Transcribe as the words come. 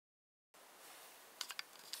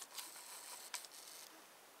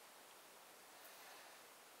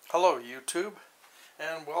Hello YouTube,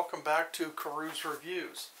 and welcome back to Carew's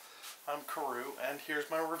Reviews. I'm Carew, and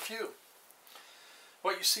here's my review.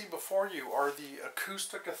 What you see before you are the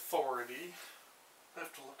Acoustic Authority, I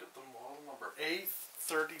have to look at the model number,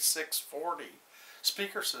 A3640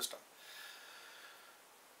 speaker system.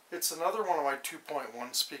 It's another one of my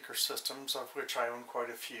 2.1 speaker systems, of which I own quite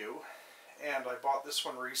a few, and I bought this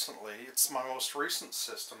one recently. It's my most recent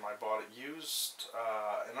system. I bought it used,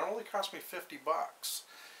 and it only cost me 50 bucks.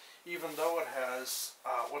 Even though it has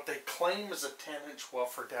what they claim is a 10-inch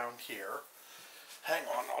woofer down here. Hang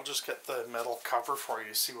on, I'll just get the metal cover for you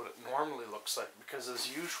to see what it normally looks like, because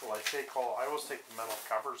as usual I always take the metal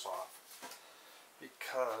covers off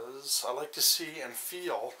because I like to see and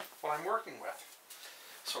feel what I'm working with.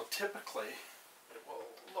 So typically it will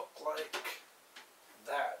look like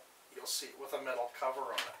that. You'll see it with a metal cover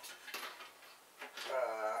on it.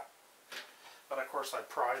 But of course I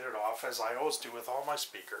pried it off, as I always do with all my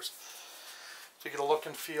speakers, to get a look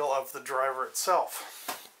and feel of the driver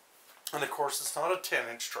itself. And of course it's not a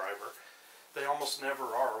 10-inch driver. They almost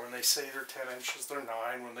never are. When they say they're 10 inches, they're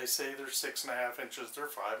 9. When they say they're 6.5 inches, they're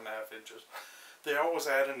 5.5 inches. They always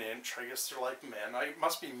add an inch. I guess they're like men. It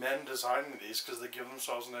must be men designing these because they give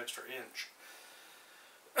themselves an extra inch.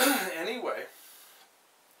 Anyway,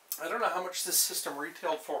 I don't know how much this system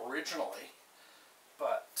retailed for originally,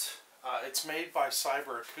 but it's made by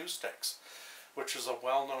Acoustics, which is a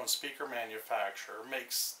well-known speaker manufacturer.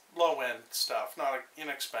 Makes low-end stuff, not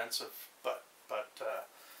inexpensive, but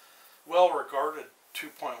well-regarded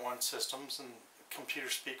 2.1 systems and computer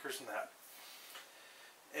speakers and that.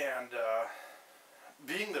 And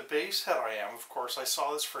being the bass head I am, of course, I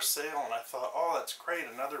saw this for sale and I thought, oh, that's great,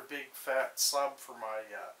 another big fat sub for my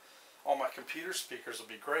all my computer speakers will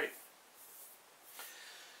be great.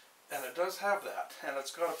 And it does have that, and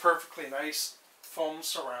it's got a perfectly nice foam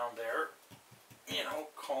surround there. You know,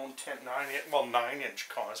 cone 9-inch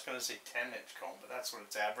cone. I was going to say 10-inch cone, but that's what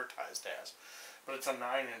it's advertised as. But it's a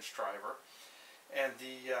 9-inch driver, and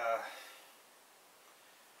the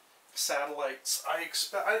satellites.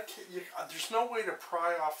 There's no way to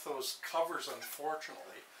pry off those covers,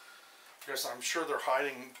 unfortunately, because I'm sure they're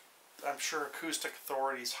hiding. I'm sure Acoustic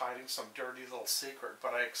Authority's hiding some dirty little secret,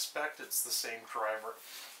 but I expect it's the same driver.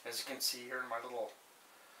 As you can see here in my little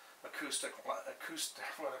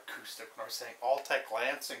Altec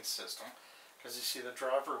Lansing system, because you see the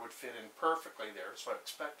driver would fit in perfectly there, so I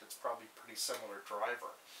expect it's probably a pretty similar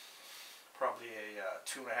driver. Probably a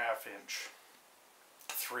 2.5-inch,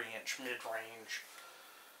 3-inch mid-range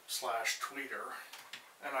 / tweeter,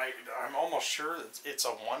 and I'm almost sure that it's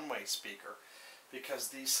a one-way speaker, because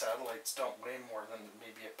these satellites don't weigh more than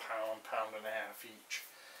maybe a pound and a half each.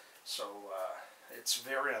 So it's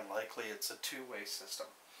very unlikely it's a two-way system.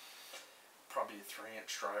 Probably a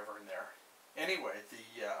 3-inch driver in there. Anyway,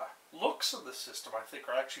 the looks of the system I think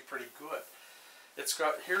are actually pretty good. It's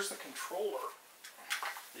got, here's the controller.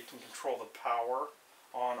 You can control the power,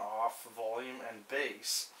 on, off, volume, and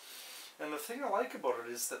bass. And the thing I like about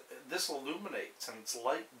it is that this illuminates, and it's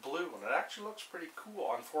light blue, and it actually looks pretty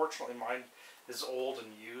cool. Unfortunately, mine is old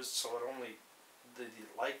and used, so it only, the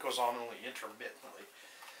light goes on only intermittently.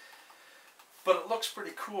 But it looks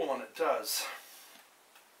pretty cool when it does.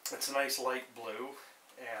 It's a nice light blue,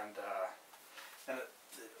 and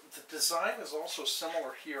the design is also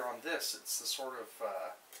similar here on this. It's the sort of,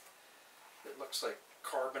 it looks like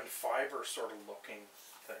carbon fiber sort of looking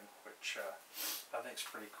thing, which I think is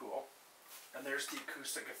pretty cool. And there's the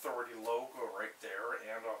Acoustic Authority logo right there,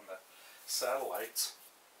 and on the satellites.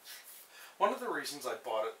 One of the reasons I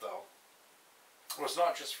bought it, though, was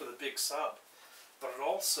not just for the big sub, but it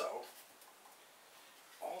also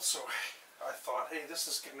I thought, hey, this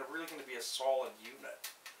is really going to be a solid unit,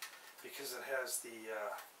 because it has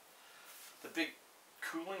the big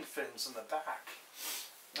cooling fins in the back.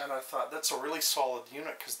 And I thought that's a really solid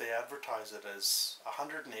unit, because they advertise it as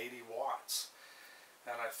 180 watts.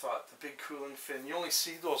 And I thought the big cooling fin, you only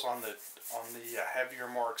see those on the heavier,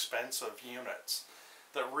 more expensive units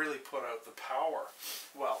that really put out the power.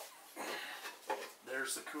 Well,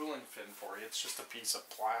 there's the cooling fin for you. It's just a piece of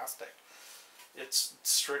plastic. It's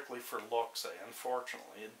strictly for looks,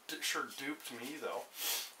 unfortunately. It sure duped me, though.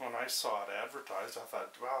 When I saw it advertised, I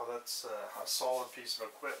thought, wow, that's a solid piece of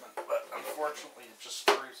equipment. But unfortunately, it just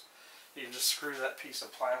screws. You can just screw that piece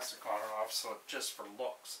of plastic on and off, so it's just for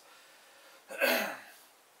looks.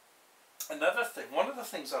 Another thing, one of the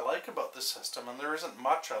things I like about this system, and there isn't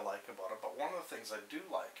much I like about it, but one of the things I do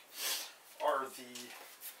like are the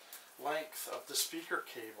length of the speaker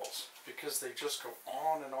cables, because they just go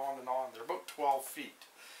on and on and on. They're about 12 feet.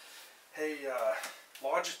 Hey,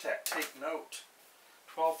 Logitech, take note.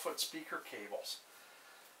 12-foot speaker cables.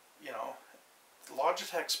 you know,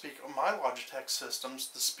 Logitech speaker, my Logitech systems,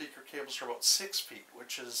 the speaker cables are about 6 feet,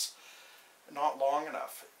 which is not long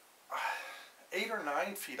enough. 8 or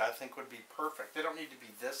 9 feet I think would be perfect. They don't need to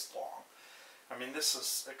be this long. I mean, this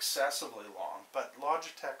is excessively long, but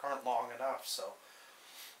Logitech aren't long enough, so,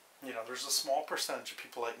 you know, there's a small percentage of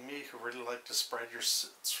people like me who really like to spread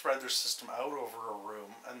their system out over a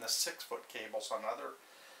room, and the 6-foot cables on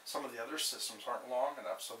some of the other systems aren't long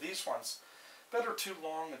enough. So these ones, better too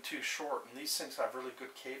long than too short, and these things have really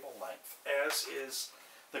good cable length, as is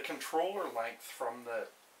the controller length from the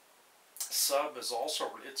sub is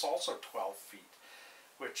also, it's also 12 feet,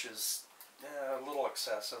 which is a little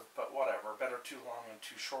excessive, but whatever. Better too long than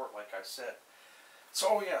too short, like I said. So,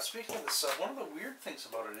 oh yeah, speaking of the sub, one of the weird things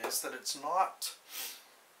about it is that it's not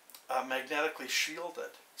magnetically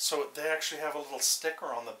shielded. So they actually have a little sticker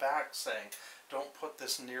on the back saying, don't put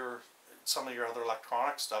this near some of your other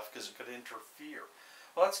electronic stuff because it could interfere.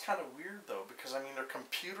 Well, that's kind of weird though, because I mean, they're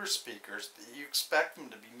computer speakers. You expect them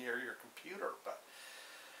to be near your computer, but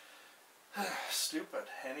stupid.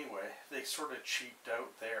 Anyway, they sort of cheaped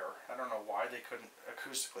out there. I don't know why they couldn't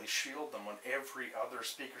acoustically shield them when every other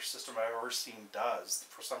speaker system I've ever seen does.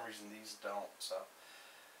 For some reason, these don't. So,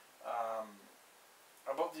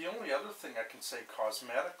 about the only other thing I can say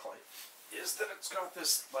cosmetically is that it's got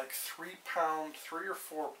this like 3 or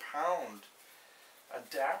 4 pound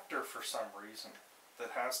adapter for some reason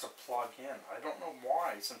that has to plug in. I don't know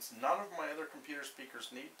why, since none of my other computer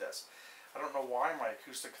speakers need this. I don't know why my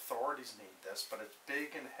Acoustic Authorities need this, but it's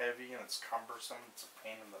big and heavy and it's cumbersome. It's a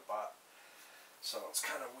pain in the butt. So it's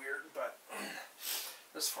kind of weird, but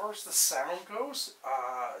as far as the sound goes,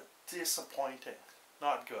 disappointing.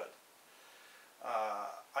 Not good.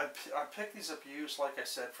 I picked these up used, like I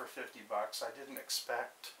said, for 50 bucks. I didn't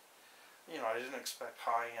expect, you know, I didn't expect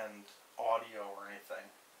high-end audio or anything.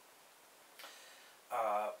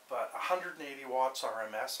 But 180 watts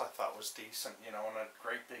RMS I thought was decent, you know, and a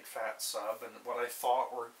great big fat sub, and what I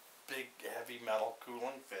thought were big heavy metal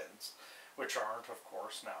cooling fins, which aren't, of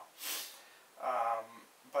course, now.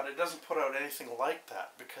 But it doesn't put out anything like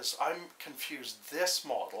that, because I'm confused. This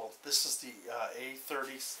model, this is the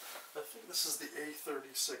A30, I think this is the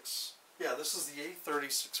A36, yeah, this is the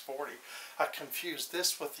A3640. I confused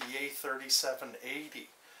this with the A3780.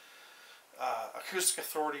 Acoustic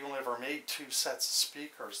Authority only ever made 2 sets of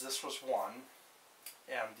speakers. This was one,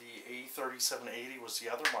 and the A3780 was the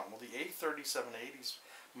other one. Well, the A3780 is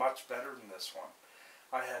much better than this one.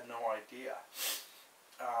 I had no idea.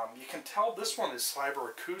 You can tell this one is Cyber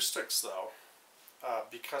Acoustics, though,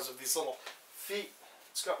 because of these little feet.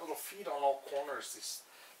 It's got little feet on all corners, these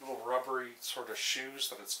little rubbery sort of shoes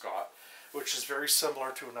that it's got, which is very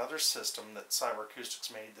similar to another system that Cyber Acoustics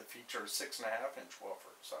made that featured a 6.5-inch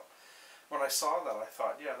woofer. So when I saw that, I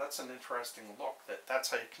thought, yeah, that's an interesting look. That's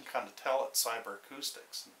how you can kind of tell it's Cyber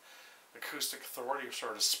Acoustics. And Acoustic Authority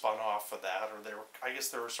sort of spun off of that, or they were, I guess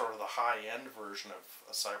they were sort of the high-end version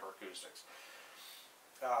of Cyber Acoustics.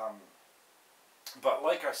 But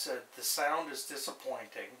like I said, the sound is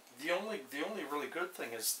disappointing. The only really good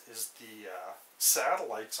thing is the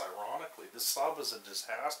satellites. Ironically, the sub is a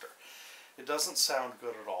disaster. It doesn't sound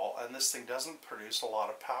good at all, and this thing doesn't produce a lot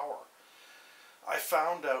of power. I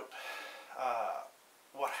found out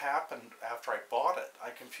what happened after I bought it.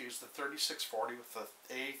 I confused the 3640 with the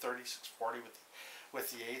A3640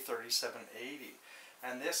 with the A3780.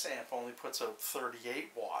 And this amp only puts out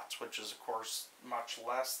 38 watts, which is, of course, much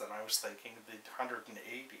less than I was thinking, the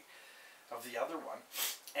 180 of the other one.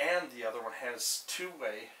 And the other one has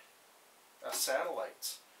 2-way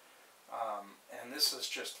satellites. And this is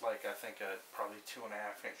just like, I think, a probably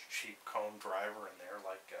 2.5-inch cheap cone driver in there,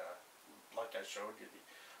 like I showed you.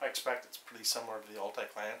 I expect it's pretty similar to the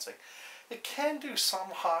Ultec Lansing. It can do some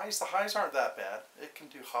highs. The highs aren't that bad. It can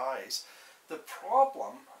do highs. The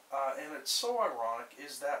problem, and it's so ironic,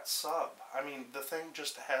 is that sub. I mean, the thing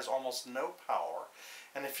just has almost no power,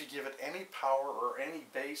 and if you give it any power or any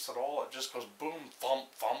bass at all, it just goes boom,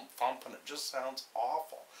 thump, thump, thump, and it just sounds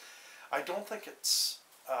awful. I don't think it's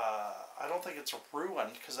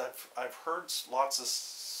ruined, because I've heard lots of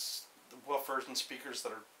woofers and speakers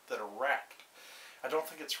that are wrecked. I don't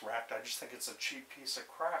think it's wrecked. I just think it's a cheap piece of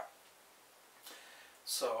crap.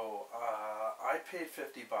 So I paid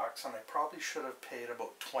 50 bucks, and I probably should have paid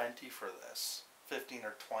about 20 for this, 15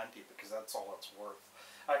 or 20, because that's all it's worth.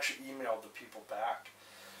 I actually emailed the people back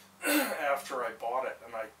after I bought it,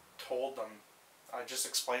 and I told them, I just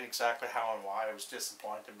explained exactly how and why I was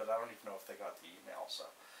disappointed, but I don't even know if they got the email. So,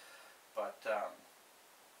 but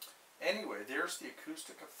anyway, there's the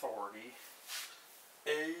Acoustic Authority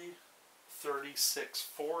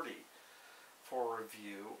A3640 for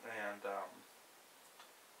review, and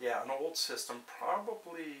Yeah, an old system,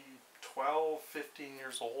 probably 12, 15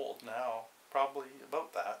 years old now, probably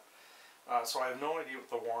about that. So I have no idea what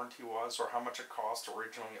the warranty was or how much it cost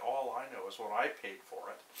originally. All I know is what I paid for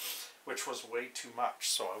it, which was way too much,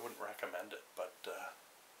 so I wouldn't recommend it, but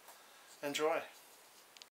enjoy.